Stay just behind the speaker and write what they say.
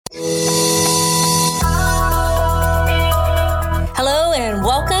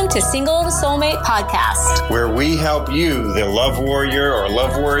to Single to Soulmate Podcast, where we help you, the love warrior or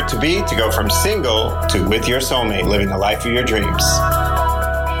love warrior to be, to go from single to with your soulmate, living the life of your dreams.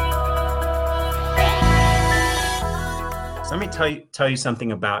 So let me tell you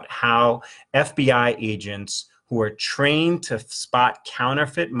something about how FBI agents who are trained to spot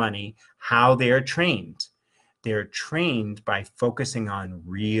counterfeit money, how they are trained. They're trained by focusing on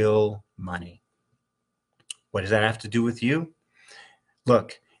real money. What does that have to do with you?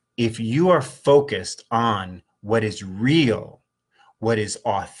 Look, if you are focused on what is real, what is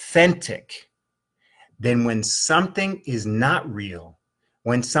authentic, then when something is not real,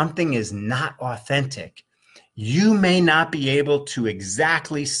 when something is not authentic, you may not be able to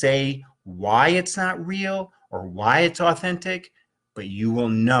exactly say why it's not real or why it's authentic, but you will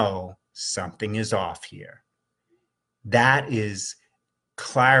know something is off here. That is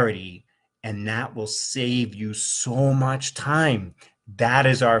clarity, and that will save you so much time. That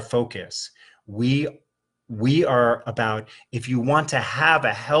is our focus. We are about, if you want to have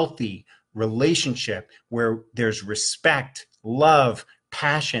a healthy relationship where there's respect, love,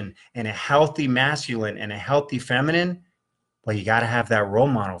 passion, and a healthy masculine and a healthy feminine, well, you got to have that role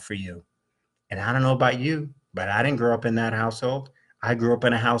model for you. And I don't know about you, but I didn't grow up in that household. I grew up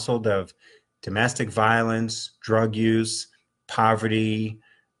in a household of domestic violence, drug use, poverty,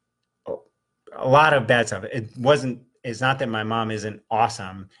 a lot of bad stuff. It's not that my mom isn't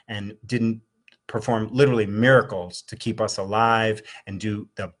awesome and didn't perform literally miracles to keep us alive and do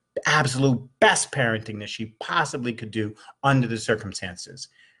the absolute best parenting that she possibly could do under the circumstances.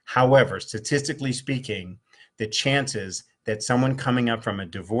 However, statistically speaking, the chances that someone coming up from a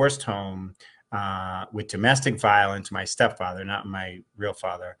divorced home with domestic violence, my stepfather, not my real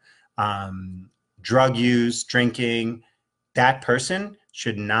father, drug use, drinking, that person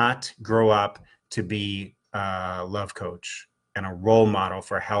should not grow up to be a love coach and a role model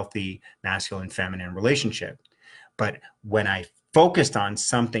for a healthy masculine feminine relationship. But when I focused on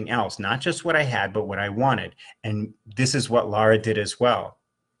something else, not just what I had, but what I wanted, and this is what Laura did as well.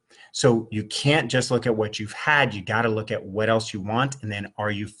 So you can't just look at what you've had, you got to look at what else you want, and then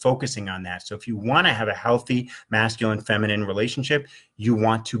are you focusing on that? So if you want to have a healthy masculine feminine relationship, you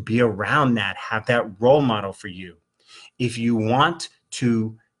want to be around that, have that role model for you. If you want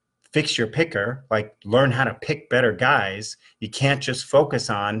to fix your picker, like learn how to pick better guys, you can't just focus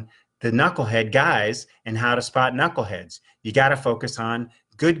on the knucklehead guys and how to spot knuckleheads. You got to focus on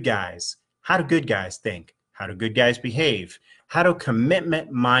good guys. How do good guys think? How do good guys behave? How do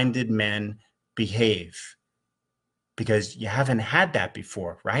commitment-minded men behave? Because you haven't had that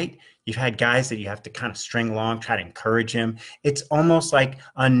before, right? You've had guys that you have to kind of string along, try to encourage him. It's almost like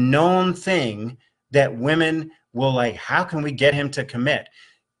a known thing that women will like, how can we get him to commit?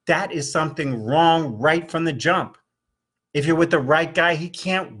 That is something wrong right from the jump. If you're with the right guy, he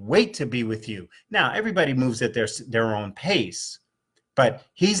can't wait to be with you. Now, everybody moves at their own pace, but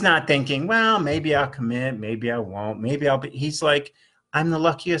he's not thinking, well, maybe I'll commit, maybe I won't, maybe I'll be. He's like, I'm the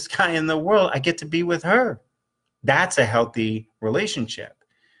luckiest guy in the world. I get to be with her. That's a healthy relationship.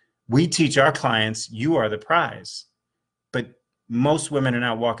 We teach our clients, you are the prize. But most women are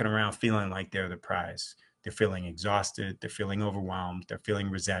not walking around feeling like they're the prize. They're feeling exhausted. They're feeling overwhelmed. They're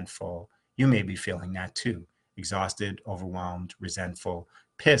feeling resentful. You may be feeling that too. Exhausted, overwhelmed, resentful,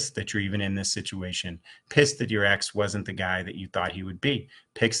 pissed that you're even in this situation, pissed that your ex wasn't the guy that you thought he would be,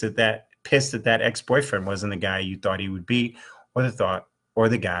 pissed that that ex-boyfriend wasn't the guy you thought he would be, or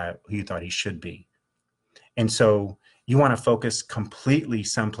the guy who you thought he should be. And so you want to focus completely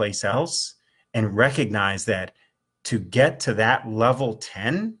someplace else and recognize that to get to that level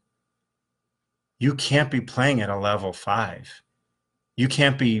 10, you can't be playing at a level 5. You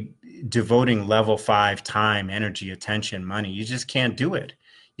can't be devoting level 5 time, energy, attention, money. You just can't do it.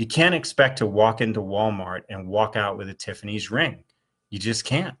 You can't expect to walk into Walmart and walk out with a Tiffany's ring. You just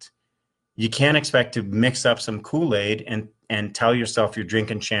can't. You can't expect to mix up some Kool-Aid and tell yourself you're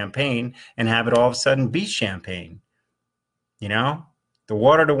drinking champagne and have it all of a sudden be champagne. You know, the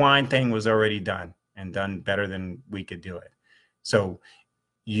water to wine thing was already done and done better than we could do it. So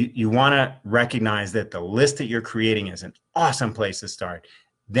you want to recognize that the list that you're creating is an awesome place to start.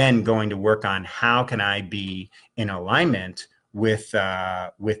 Then going to work on how can I be in alignment with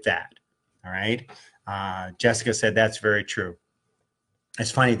that. All right. Jessica said that's very true.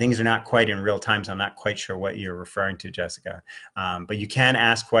 It's funny, things are not quite in real time, so I'm not quite sure what you're referring to, Jessica. But you can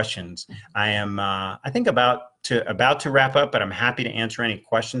ask questions. I am, I think, about to wrap up, but I'm happy to answer any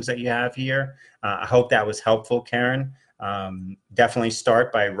questions that you have here. I hope that was helpful, Karen. Definitely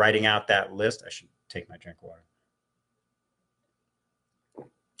start by writing out that list. I should take my drink of water.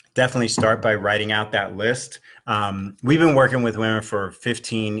 definitely start by writing out that list. We've been working with women for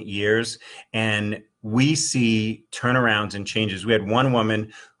 15 years, and we see turnarounds and changes. We had one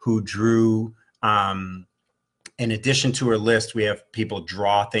woman who drew, in addition to her list, we have people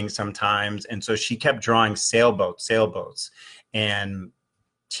draw things sometimes. And so she kept drawing sailboats. And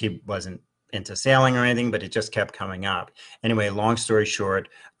she wasn't into sailing or anything, but it just kept coming up. Anyway, long story short,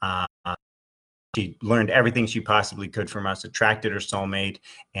 she learned everything she possibly could from us, attracted her soulmate,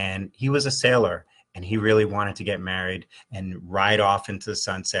 and he was a sailor, and he really wanted to get married and ride off into the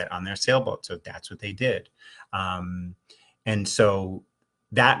sunset on their sailboat. So that's what they did. And so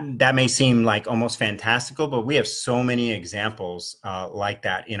that may seem like almost fantastical, but we have so many examples like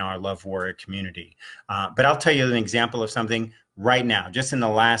that in our Love Warrior community. But I'll tell you an example of something right now, just in the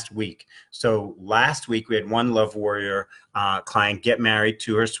last week. So last week we had one Love Warrior client get married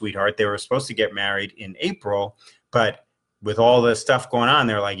to her sweetheart. They were supposed to get married in April, but with all the stuff going on,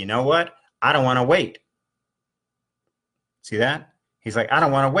 they're like, you know what? I don't want to wait. See that? He's like, I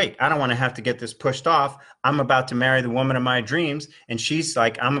don't want to wait. I don't want to have to get this pushed off. I'm about to marry the woman of my dreams. And she's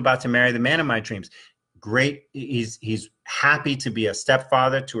like, I'm about to marry the man of my dreams. Great. He's happy to be a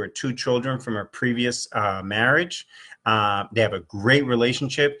stepfather to her 2 children from her previous marriage. They have a great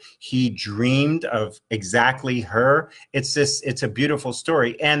relationship. He dreamed of exactly her. It's a beautiful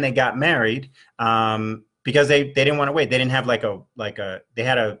story. And they got married because they didn't want to wait. They didn't have they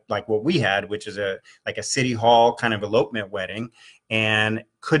had what we had, which is a city hall kind of elopement wedding, and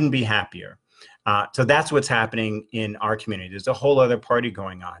couldn't be happier. So that's what's happening in our community. There's a whole other party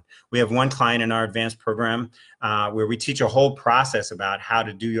going on. We have one client in our advanced program where we teach a whole process about how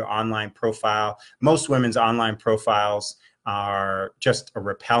to do your online profile. Most women's online profiles are just a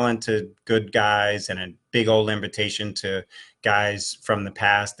repellent to good guys and a big old invitation to guys from the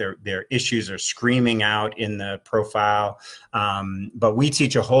past. Their issues are screaming out in the profile. But we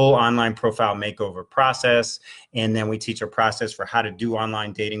teach a whole online profile makeover process. And then we teach a process for how to do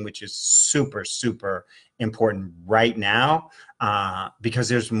online dating, which is super, super important right now because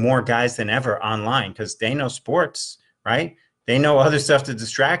there's more guys than ever online because they know sports, right? They know other stuff to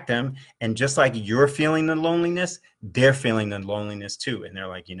distract them. And just like you're feeling the loneliness, they're feeling the loneliness too. And they're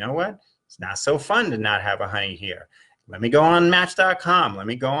like, you know what? It's not so fun to not have a honey here. Let me go on Match.com. Let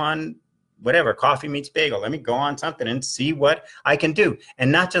me go on whatever, Coffee Meets Bagel. Let me go on something and see what I can do.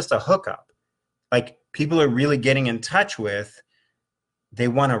 And not just a hookup. Like people are really getting in touch with, they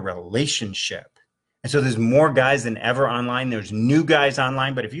want a relationship. And so there's more guys than ever online. There's new guys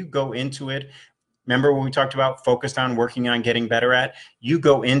online. But if you go into it, remember what we talked about, focused on working on getting better at? You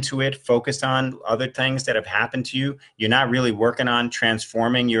go into it focused on other things that have happened to you. You're not really working on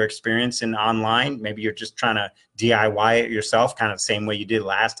transforming your experience in online. Maybe you're just trying to DIY it yourself, kind of the same way you did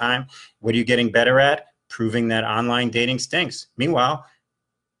last time. What are you getting better at? Proving that online dating stinks. Meanwhile,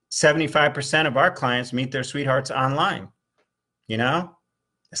 75% of our clients meet their sweethearts online. You know?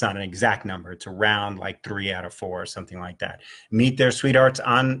 It's not an exact number. It's around like 3 out of 4 or something like that. Meet their sweethearts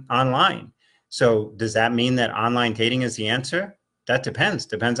online. So does that mean that online dating is the answer? That depends.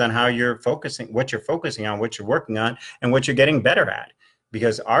 Depends on how you're focusing, what you're focusing on, what you're working on, and what you're getting better at.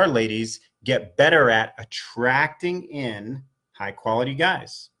 Because our ladies get better at attracting in high quality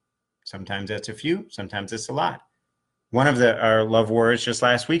guys. Sometimes that's a few, sometimes it's a lot. One of our Love Warriors just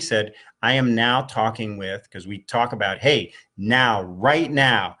last week said, I am now talking with, because we talk about, hey, now, right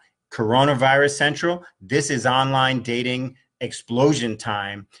now, coronavirus central, this is online dating explosion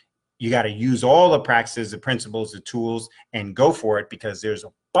time. You got to use all the practices, the principles, the tools, and go for it because there's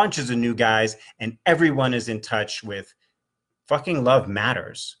bunches of new guys and everyone is in touch with fucking love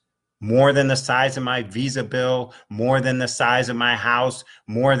matters. More than the size of my Visa bill, more than the size of my house,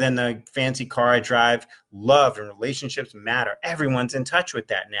 more than the fancy car I drive. Love and relationships matter. Everyone's in touch with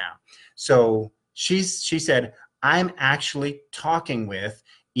that now. So she said, I'm actually talking with,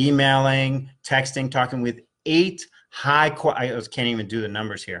 emailing, texting, talking with 8 I can't even do the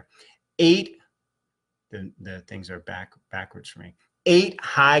numbers here. 8, the things are backwards for me. 8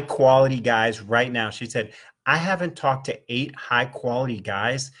 high quality guys right now. She said, I haven't talked to 8 high quality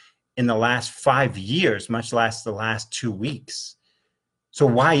guys in the last 5 years, much less the last 2 weeks. So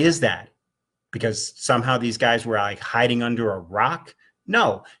why is that? Because somehow these guys were like hiding under a rock?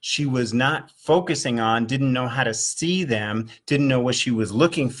 No, she was not focusing on, didn't know how to see them, didn't know what she was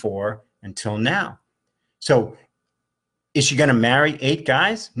looking for until now. So is she going to marry 8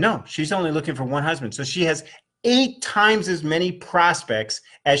 guys? No, she's only looking for one husband. So she has 8 times as many prospects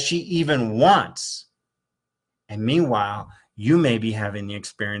as she even wants. And meanwhile, you may be having the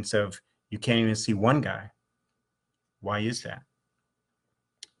experience of you can't even see one guy. Why is that?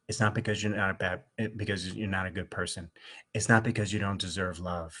 It's not because you're not because you're not a good person. It's not because you don't deserve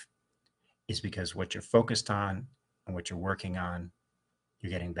love. It's because what you're focused on and what you're working on,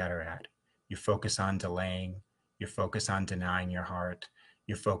 you're getting better at. You focus on delaying. You focus on denying your heart.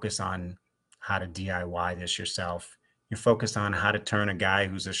 You focus on how to DIY this yourself. You focus on how to turn a guy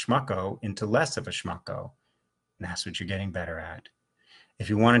who's a schmucko into less of a schmucko. And that's what you're getting better at. If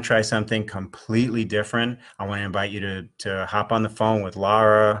you want to try something completely different, I want to invite you to hop on the phone with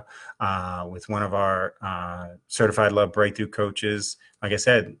Laura, with one of our certified love breakthrough coaches. Like I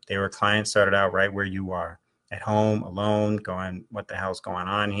said, they were clients, started out right where you are, at home, alone, going, what the hell's going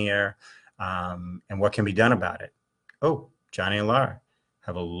on here? And what can be done about it? Oh, Johnny and Laura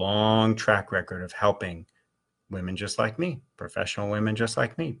have a long track record of helping women just like me, professional women just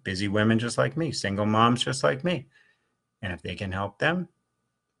like me, busy women just like me, single moms just like me. And if they can help them,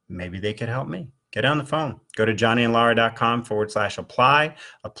 maybe they could help me. Get on the phone. Go to johnnyandlaura.com/apply.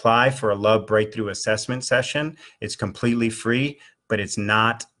 Apply for a love breakthrough assessment session. It's completely free, but it's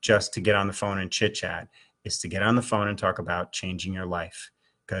not just to get on the phone and chit chat. It's to get on the phone and talk about changing your life.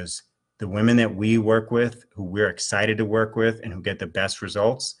 Because the women that we work with, who we're excited to work with and who get the best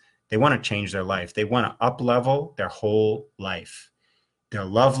results, they want to change their life. They want to up-level their whole life. Their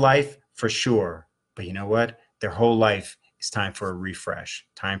love life, for sure. But you know what? Their whole life is time for a refresh,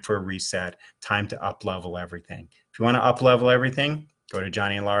 time for a reset, time to up-level everything. If you want to up-level everything, go to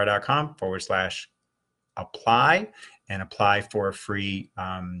johnnyandlaura.com/apply and apply for a free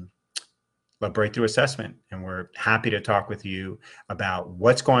love breakthrough assessment. And we're happy to talk with you about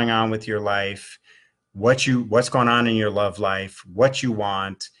what's going on with your life, what's going on in your love life, what you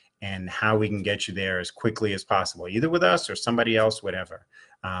want, and how we can get you there as quickly as possible, either with us or somebody else, whatever.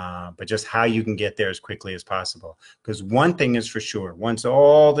 But just how you can get there as quickly as possible. Because one thing is for sure, once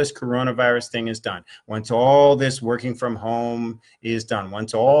all this coronavirus thing is done, once all this working from home is done,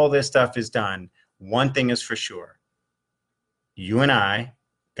 once all this stuff is done, one thing is for sure. You and I,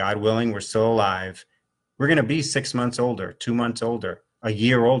 God willing, we're still alive. We're going to be 6 months older, 2 months older, a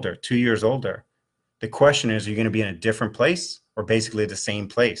year older, 2 years older. The question is, are you going to be in a different place or basically the same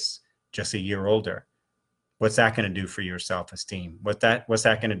place, just a year older? What's that going to do for your self-esteem? What's that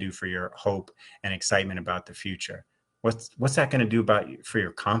going to do for your hope and excitement about the future? What's that going to do for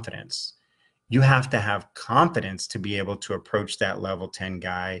your confidence? You have to have confidence to be able to approach that level 10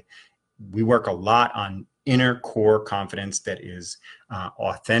 guy. We work a lot on inner core confidence that is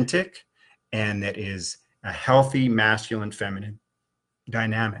authentic and that is a healthy masculine feminine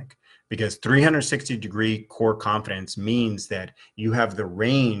dynamic. Because 360-degree core confidence means that you have the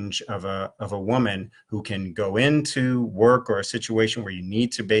range of a woman who can go into work or a situation where you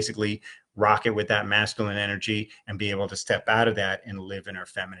need to basically rock it with that masculine energy and be able to step out of that and live in her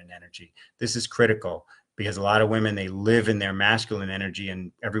feminine energy. This is critical because a lot of women, they live in their masculine energy,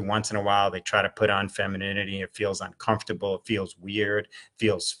 and every once in a while they try to put on femininity. It feels uncomfortable. It feels weird. It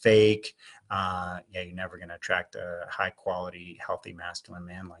feels fake. You're never going to attract a high quality, healthy, masculine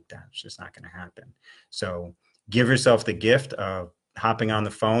man like that. It's just not going to happen. So give yourself the gift of hopping on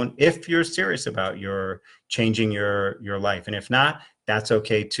the phone if you're serious about your changing your life. And if not, that's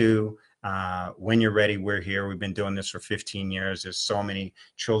okay too. When you're ready, we're here. We've been doing this for 15 years. There's so many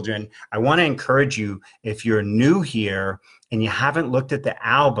children. I want to encourage you, if you're new here and you haven't looked at the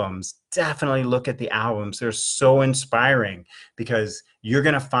albums, definitely look at the albums. They're so inspiring because you're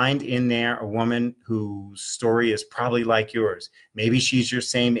going to find in there a woman whose story is probably like yours. Maybe she's your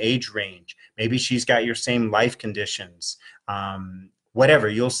same age range. Maybe she's got your same life conditions. Whatever,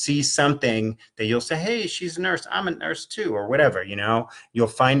 you'll see something that you'll say, hey, she's a nurse, I'm a nurse too, or whatever, you'll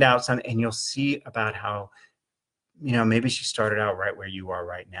find out something and you'll see about how, maybe she started out right where you are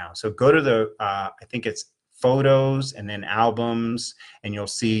right now. So go to the, I think it's photos and then albums, and you'll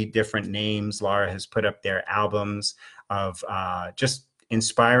see different names. Laura has put up their albums of just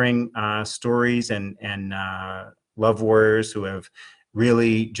inspiring stories and love warriors who have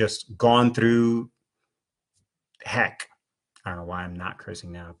really just gone through heck. I don't know why I'm not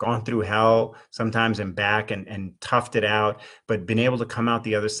cursing now. Gone through hell sometimes and back and toughed it out, but been able to come out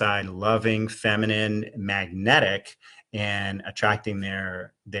the other side loving, feminine, magnetic, and attracting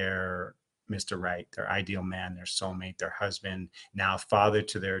their Mr. Right, their ideal man, their soulmate, their husband, now father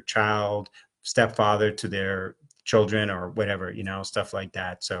to their child, stepfather to their children, or whatever, stuff like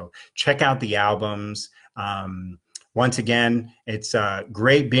that. So check out the albums. Once again, it's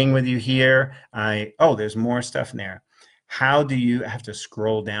great being with you here. There's more stuff in there. How do you have to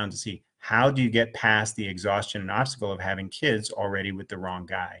scroll down to see how do you get past the exhaustion and obstacle of having kids already with the wrong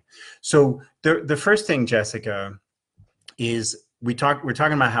guy? So the first thing, Jessica, is we're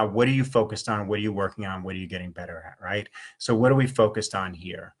talking about what are you focused on? What are you working on? What are you getting better at, right? So what are we focused on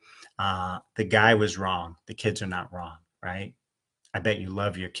here? The guy was wrong. The kids are not wrong, right? I bet you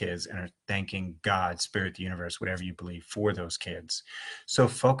love your kids and are thanking God, Spirit, the universe, whatever you believe, for those kids. So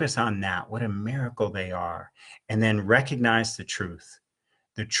focus on that. What a miracle they are. And then recognize the truth.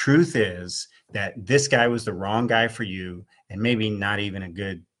 The truth is that this guy was the wrong guy for you and maybe not even a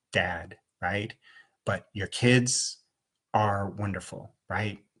good dad, right? But your kids are wonderful,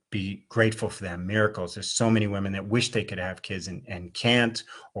 right? Be grateful for them. Miracles. There's so many women that wish they could have kids and can't,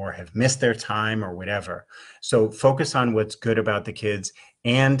 or have missed their time or whatever. So focus on what's good about the kids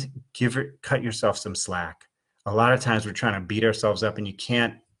and cut yourself some slack. A lot of times we're trying to beat ourselves up, and you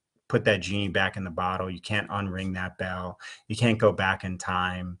can't put that genie back in the bottle. You can't unring that bell. You can't go back in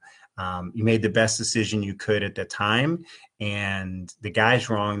time. You made the best decision you could at the time, and the guy's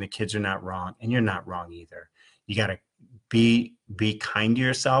wrong. The kids are not wrong, and you're not wrong either. You got to be kind to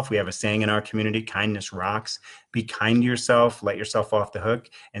yourself. We have a saying in our community, kindness rocks. Be kind to yourself, let yourself off the hook,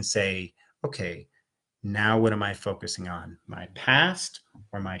 and say, okay, now what am I focusing on? My past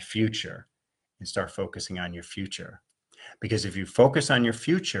or my future? And start focusing on your future. Because if you focus on your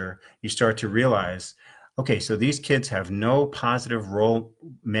future, you start to realize, okay, so these kids have no positive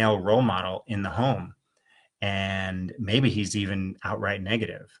male role model in the home. And maybe he's even outright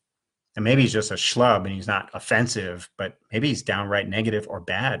negative. And maybe he's just a schlub and he's not offensive, but maybe he's downright negative or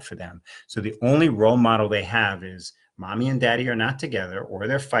bad for them. So the only role model they have is mommy and daddy are not together, or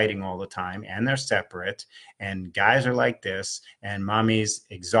they're fighting all the time and they're separate, and guys are like this, and mommy's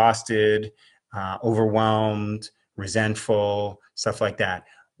exhausted, overwhelmed, resentful, stuff like that.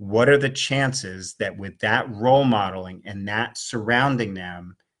 What are the chances that with that role modeling and that surrounding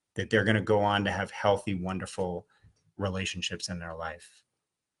them, that they're going to go on to have healthy, wonderful relationships in their life?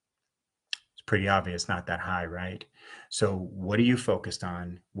 It's pretty obvious, not that high, right? So what are you focused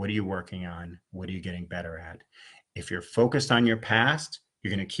on? What are you working on? What are you getting better at? If you're focused on your past,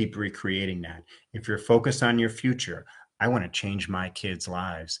 you're going to keep recreating that. If you're focused on your future, I want to change my kids'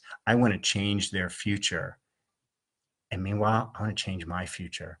 lives. I want to change their future. And meanwhile, I want to change my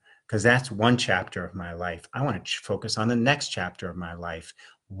future, because that's one chapter of my life. I want to focus on the next chapter of my life.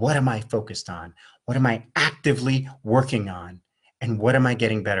 What am I focused on? What am I actively working on? And what am I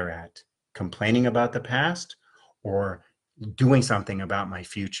getting better at? Complaining about the past or doing something about my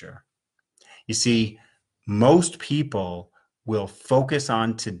future? You see, most people will focus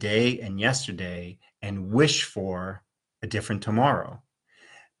on today and yesterday and wish for a different tomorrow.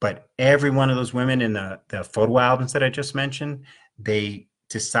 But every one of those women in the photo albums that I just mentioned, they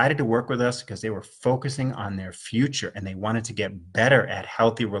decided to work with us because they were focusing on their future and they wanted to get better at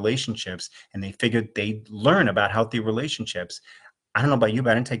healthy relationships. And they figured they'd learn about healthy relationships. I don't know about you,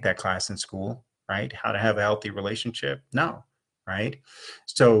 but I didn't take that class in school, right? How to have a healthy relationship? No, right?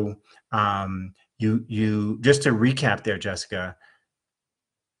 So you just to recap there, Jessica,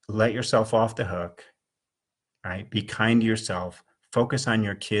 let yourself off the hook, right? Be kind to yourself. Focus on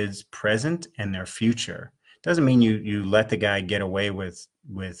your kids' present and their future. Doesn't mean you let the guy get away with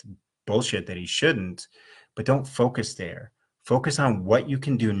bullshit that he shouldn't, but don't focus there. Focus on what you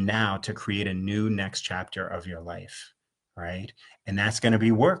can do now to create a new next chapter of your life, right? And that's going to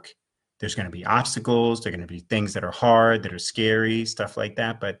be work. There's going to be obstacles. There are going to be things that are hard, that are scary, stuff like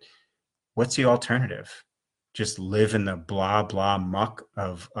that. But what's the alternative? Just live in the blah, blah muck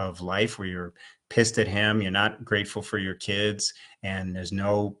of life where you're pissed at him, you're not grateful for your kids, and there's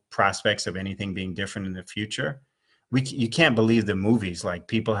no prospects of anything being different in the future. You can't believe the movies, like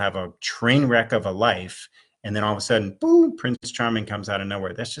people have a train wreck of a life and then all of a sudden, boom, Prince Charming comes out of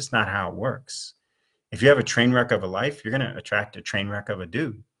nowhere. That's just not how it works. If you have a train wreck of a life, you're going to attract a train wreck of a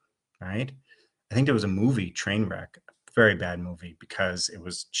dude, right? I think there was a movie, Trainwreck, very bad movie, because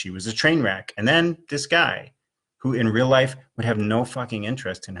she was a train wreck. And then this guy, who in real life would have no fucking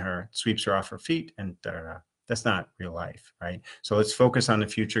interest in her, sweeps her off her feet, and da-da-da. That's not real life, right? So let's focus on the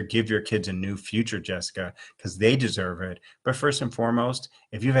future. Give your kids a new future, Jessica, because they deserve it. But first and foremost,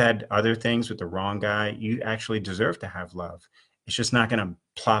 if you've had other things with the wrong guy, you actually deserve to have love. It's just not going to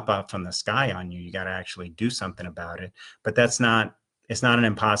plop up from the sky on you. You got to actually do something about it. But it's not an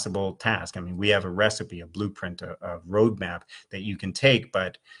impossible task. I mean, we have a recipe, a blueprint, a roadmap that you can take,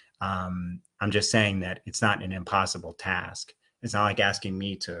 but I'm just saying that it's not an impossible task. It's not like asking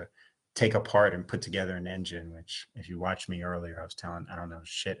me to take apart and put together an engine, which if you watched me earlier, I was telling, I don't know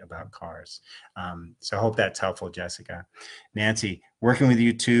shit about cars. So I hope that's helpful, Jessica. Nancy, working with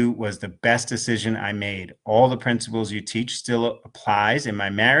you too was the best decision I made. All the principles you teach still applies in my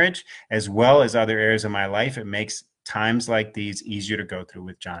marriage, as well as other areas of my life. It makes times like these easier to go through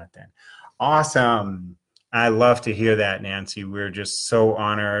with Jonathan. Awesome. I love to hear that, Nancy. We're just so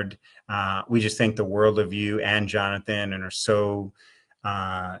honored. We just think the world of you and Jonathan, and are so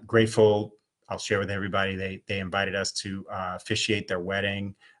Grateful. I'll share with everybody. They invited us to officiate their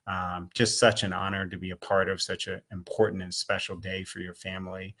wedding. Just such an honor to be a part of such an important and special day for your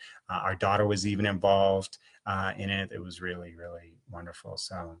family. Our daughter was even involved in it. It was really, really wonderful.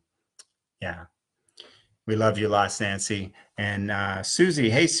 So, yeah. We love you lots, Nancy. And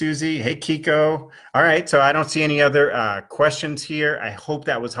Susie. Hey, Susie. Hey, Kiko. All right. So I don't see any other questions here. I hope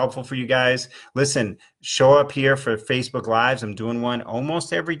that was helpful for you guys. Listen, show up here for Facebook Lives. I'm doing one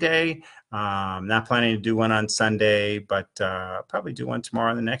almost every day. Not planning to do one on Sunday, but probably do one tomorrow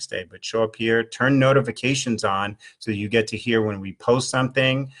and the next day. But show up here, turn notifications on so you get to hear when we post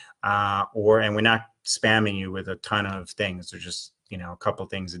something, and we're not spamming you with a ton of things. They're just, a couple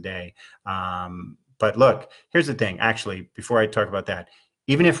things a day. But look, here's the thing. Actually, before I talk about that,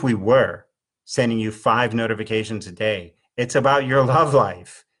 even if we were sending you 5 notifications a day, it's about your love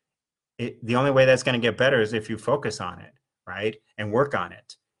life. The only way that's going to get better is if you focus on it, right? And work on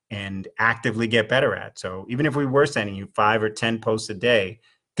it and actively get better at. So even if we were sending you 5 or 10 posts a day,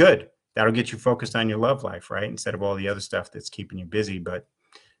 good. That'll get you focused on your love life, right? Instead of all the other stuff that's keeping you busy, but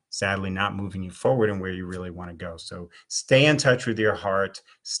sadly not moving you forward and where you really want to go. So stay in touch with your heart,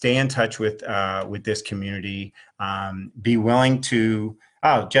 stay in touch with this community, be willing to,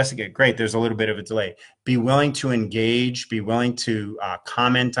 Jessica, great. There's a little bit of a delay. Be willing to engage, be willing to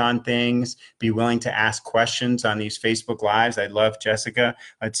comment on things, be willing to ask questions on these Facebook Lives. I love Jessica.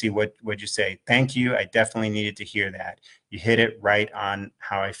 Let's see, what'd you say? Thank you. I definitely needed to hear that. You hit it right on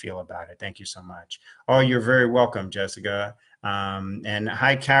how I feel about it. Thank you so much. Oh, you're very welcome, Jessica. And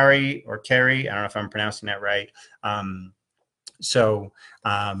hi, Carrie, I don't know if I'm pronouncing that right.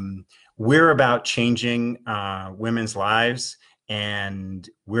 We're about changing women's lives, and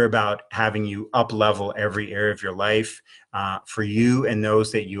we're about having you up level every area of your life for you and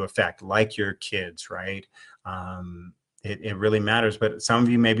those that you affect, like your kids, right? It really matters. But some of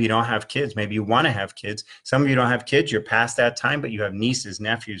you, maybe you don't have kids. Maybe you want to have kids. Some of you don't have kids. You're past that time, but you have nieces,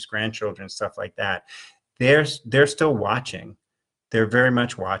 nephews, grandchildren, stuff like that. They're still watching. They're very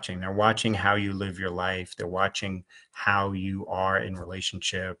much watching. They're watching how you live your life. They're watching how you are in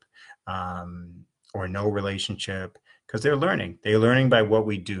relationship or no relationship, because they're learning. They're learning by what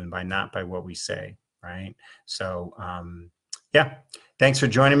we do and not by what we say, right? So, yeah, thanks for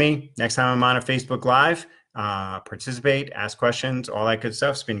joining me. Next time I'm on a Facebook Live, participate, ask questions, all that good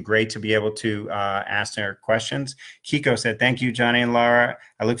stuff. It's been great to be able to ask their questions. Kiko said, thank you, Johnny and Laura.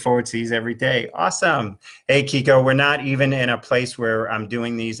 I look forward to these every day. Awesome. Hey, Kiko, we're not even in a place where I'm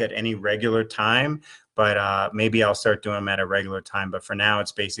doing these at any regular time, but maybe I'll start doing them at a regular time. But for now,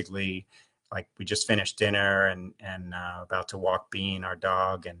 it's basically like we just finished dinner and about to walk Bean, our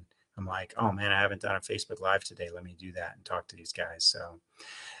dog. And I'm like, oh man, I haven't done a Facebook Live today. Let me do that and talk to these guys. So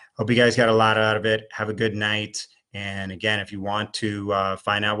hope you guys got a lot out of it. Have a good night. And again, if you want to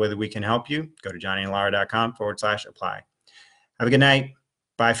find out whether we can help you, go to johnnyandlaura.com/apply. Have a good night.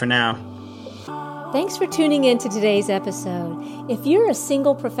 Bye for now. Thanks for tuning in to today's episode. If you're a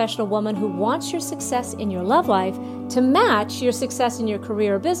single professional woman who wants your success in your love life to match your success in your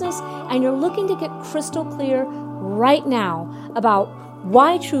career or business, and you're looking to get crystal clear right now about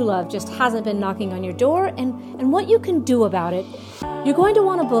why true love just hasn't been knocking on your door and what you can do about it, you're going to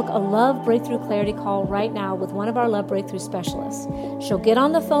want to book a Love Breakthrough Clarity call right now with one of our Love Breakthrough specialists. She'll get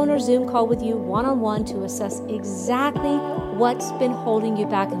on the phone or Zoom call with you one-on-one to assess exactly what's been holding you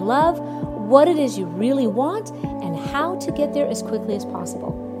back in love, what it is you really want, and how to get there as quickly as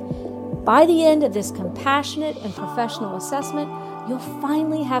possible. By the end of this compassionate and professional assessment, you'll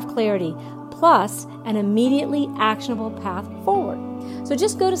finally have clarity, plus an immediately actionable path forward. So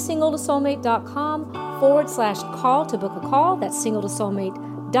just go to singletosoulmate.com/call to book a call. That's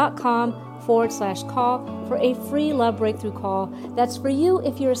singletosoulmate.com/call for a free Love Breakthrough call. That's for you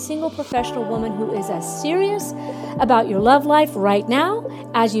if you're a single professional woman who is as serious about your love life right now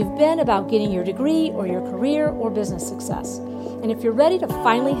as you've been about getting your degree or your career or business success. And if you're ready to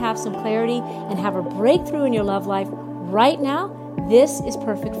finally have some clarity and have a breakthrough in your love life right now, this is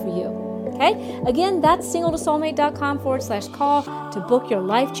perfect for you. Okay? Again, that's singletosoulmate.com/call to book your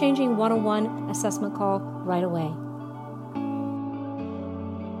life-changing one-on-one assessment call right away.